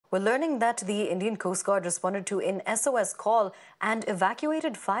We're learning that the Indian Coast Guard responded to an SOS call and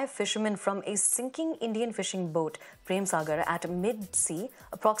evacuated 5 fishermen from a sinking Indian fishing boat, Premsagar, at mid-sea,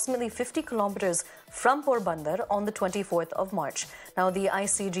 approximately 50 kilometers from Porbandar on the 24th of March. Now, the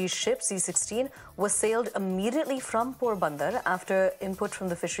ICG Ship C-16 was sailed immediately from Porbandar after input from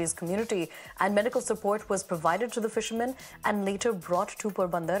the fisheries community, and medical support was provided to the fishermen and later brought to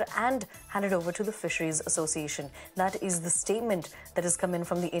Porbandar and handed over to the Fisheries Association. That is the statement that has come in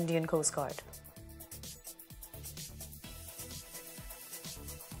from the Indian Coast Guard.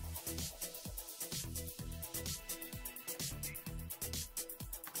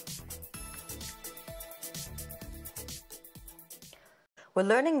 We're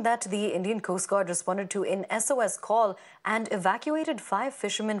learning that the Indian Coast Guard responded to an SOS call and evacuated 5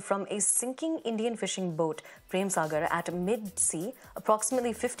 fishermen from a sinking Indian fishing boat, Premsagar, at mid-sea,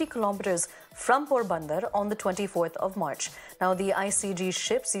 approximately 50 kilometers from Porbandar on the 24th of March. Now, the ICG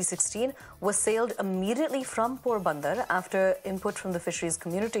Ship C-16 was sailed immediately from Porbandar after input from the fisheries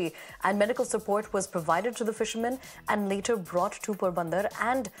community, and medical support was provided to the fishermen and later brought to Porbandar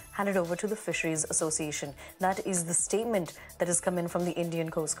and handed over to the Fisheries Association. That is the statement that has come in from the Indian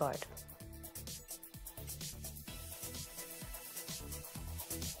Coast Guard.